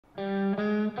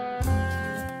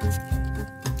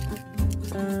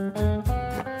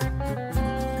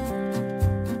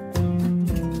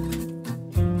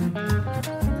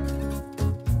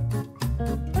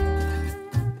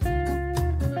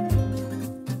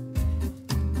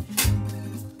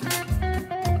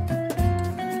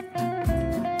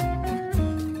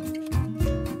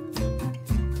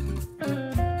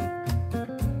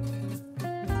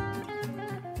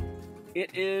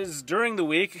It is during the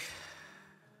week.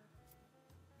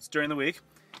 It's during the week.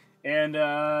 And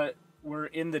we're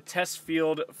in the test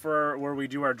field for where we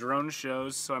do our drone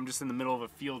shows. So I'm just in the middle of a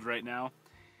field right now.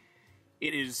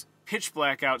 It is pitch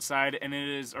black outside and it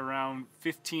is around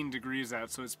 15 degrees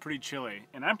out, so it's pretty chilly.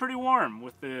 And I'm pretty warm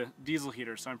with the diesel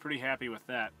heater, so I'm pretty happy with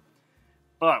that.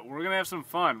 But we're gonna have some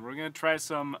fun. We're gonna try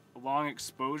some long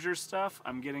exposure stuff.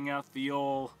 I'm getting out the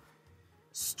old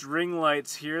string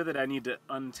lights here that I need to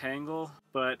untangle,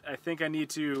 but I think I need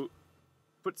to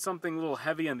put something a little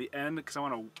heavy on the end because I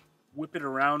want to whip it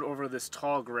around over this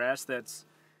tall grass that's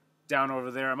down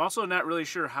over there. I'm also not really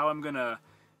sure how I'm gonna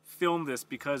film this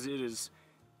because it is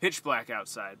pitch black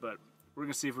outside, but we're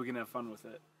gonna see if we can have fun with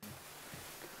it.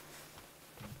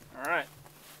 All right.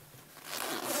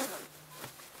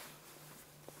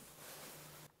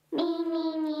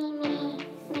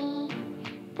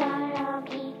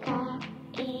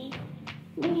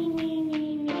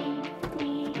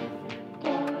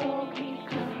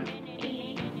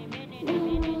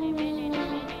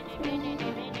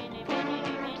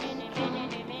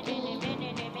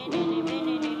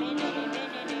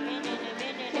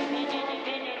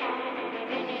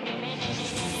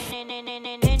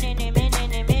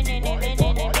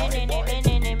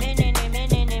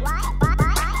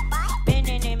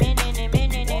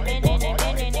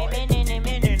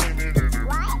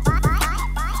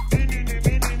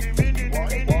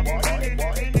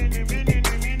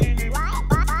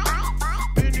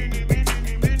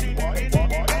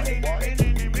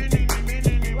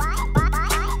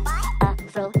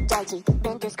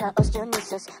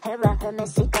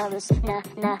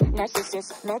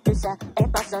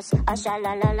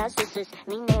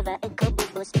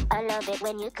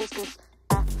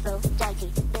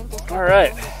 All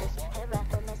right,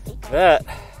 that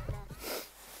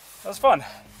was fun.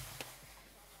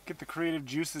 Get the creative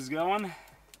juices going.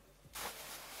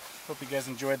 Hope you guys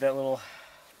enjoyed that little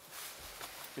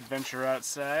adventure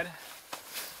outside.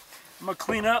 I'm gonna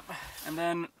clean up and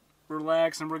then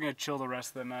relax, and we're gonna chill the rest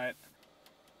of the night.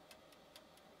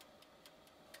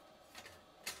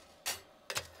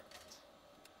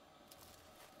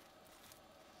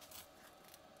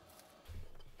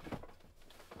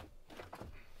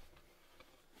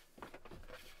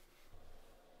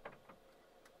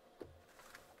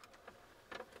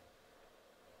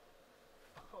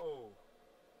 Oh,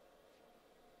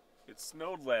 it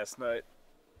snowed last night.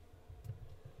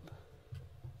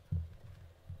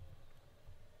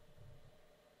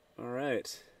 All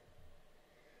right.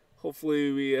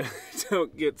 Hopefully we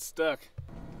don't get stuck.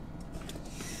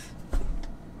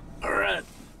 All right,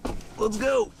 let's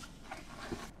go.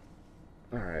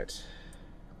 All right,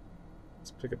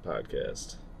 let's pick a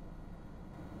podcast.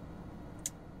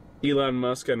 Elon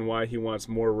Musk on why he wants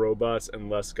more robots and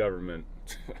less government.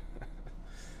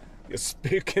 You're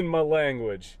speaking my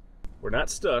language. We're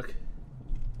not stuck.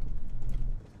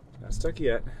 Not stuck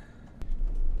yet.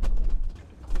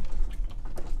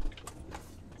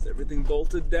 Is everything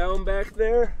bolted down back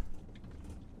there?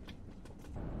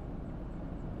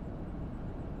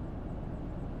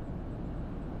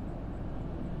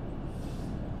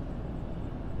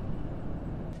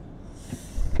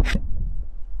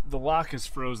 The lock is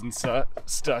frozen stuck.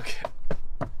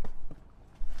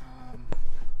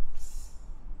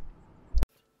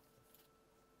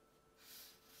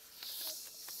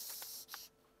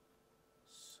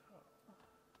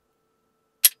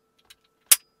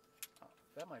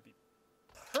 That might be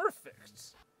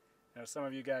perfect. Now, some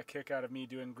of you got a kick out of me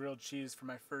doing grilled cheese for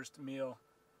my first meal.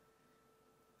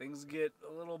 Things get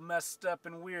a little messed up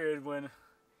and weird when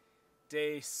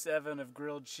day 7 of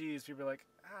grilled cheese, people are like,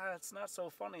 it's not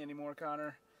so funny anymore,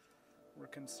 Connor. We're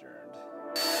concerned.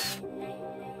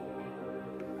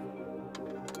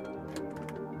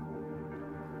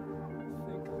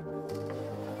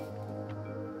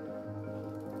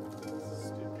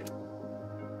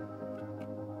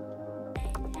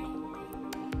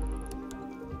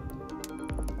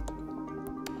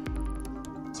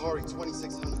 Atari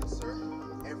 2600, sir.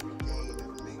 Every game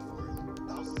ever made for it.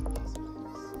 Thousands of possibilities.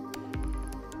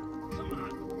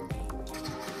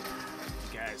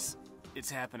 Guys, it's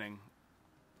happening.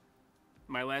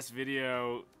 My last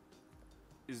video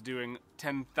is doing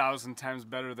 10,000 times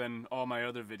better than all my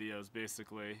other videos,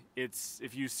 basically.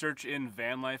 If you search in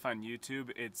van life on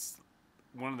YouTube, it's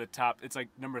one of the top, it's like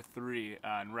number 3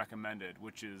 on recommended,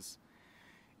 which is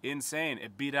insane.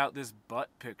 It beat out this butt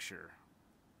picture.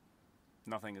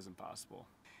 Nothing is impossible.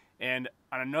 And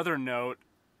on another note,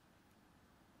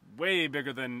 way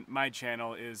bigger than my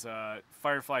channel is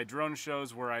Firefly drone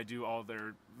shows, where I do all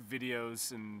their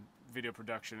videos and video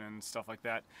production and stuff like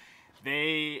that.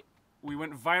 They we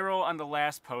went viral on the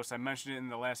last post. I mentioned it in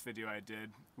the last video I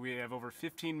did. We have over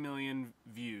 15 million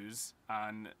views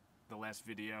on the last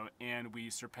video, and we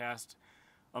surpassed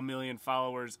 1 million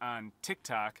followers on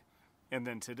TikTok. And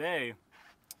then today,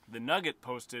 The Nugget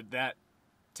posted that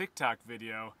TikTok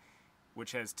video,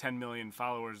 which has 10 million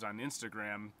followers on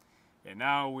Instagram, and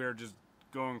now we're just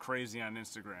going crazy on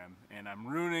Instagram, and I'm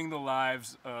ruining the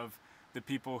lives of the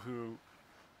people who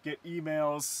get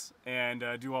emails and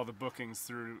do all the bookings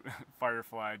through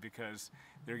Firefly because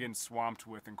they're getting swamped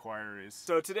with inquiries.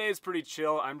 So today is pretty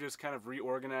chill. I'm just kind of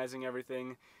reorganizing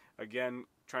everything. Again,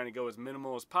 trying to go as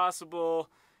minimal as possible,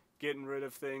 getting rid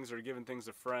of things or giving things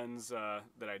to friends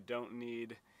that I don't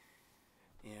need.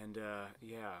 And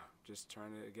yeah, just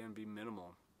trying to, again, be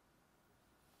minimal.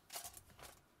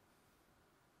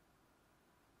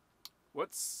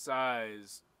 What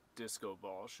size disco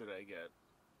ball should I get?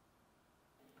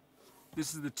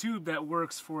 This is the tube that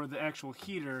works for the actual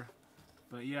heater,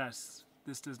 but yes,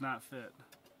 this does not fit.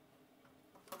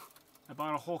 I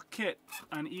bought a whole kit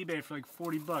on eBay for like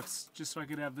 40 bucks just so I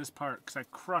could have this part, because I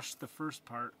crushed the first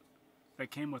part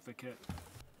that came with the kit.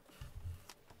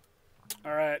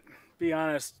 Alright, be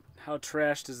honest, how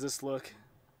trash does this look?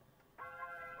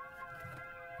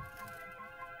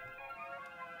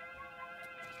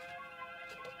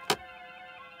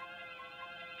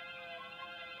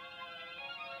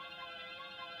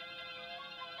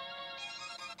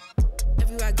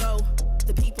 Everywhere I go,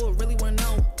 the people really want to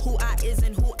know who I is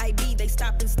and who I be. They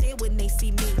stop and stare when they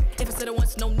see me. If it's to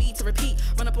once, no need to repeat.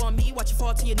 Run up on me, watch you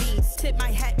fall to your knees. Tip my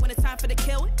hat when it's time for the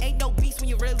kill. Ain't no beast when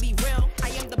you're really real. I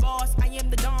am the boss, I am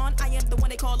the dawn. I am the one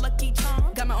they call Lucky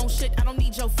Charm. Got my own shit, I don't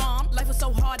need your farm. Life was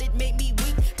so hard, it made me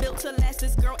weak. Built to last,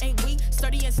 this girl ain't weak.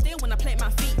 Sturdy and still when I plant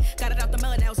my feet. Got it out the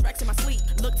melon, now it's racks in my sleep.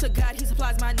 Look to God, he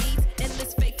supplies my needs.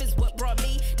 Endless faith is what brought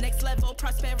me next level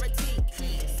prosperity.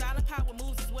 Silent power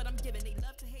moves is what I'm giving. They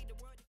love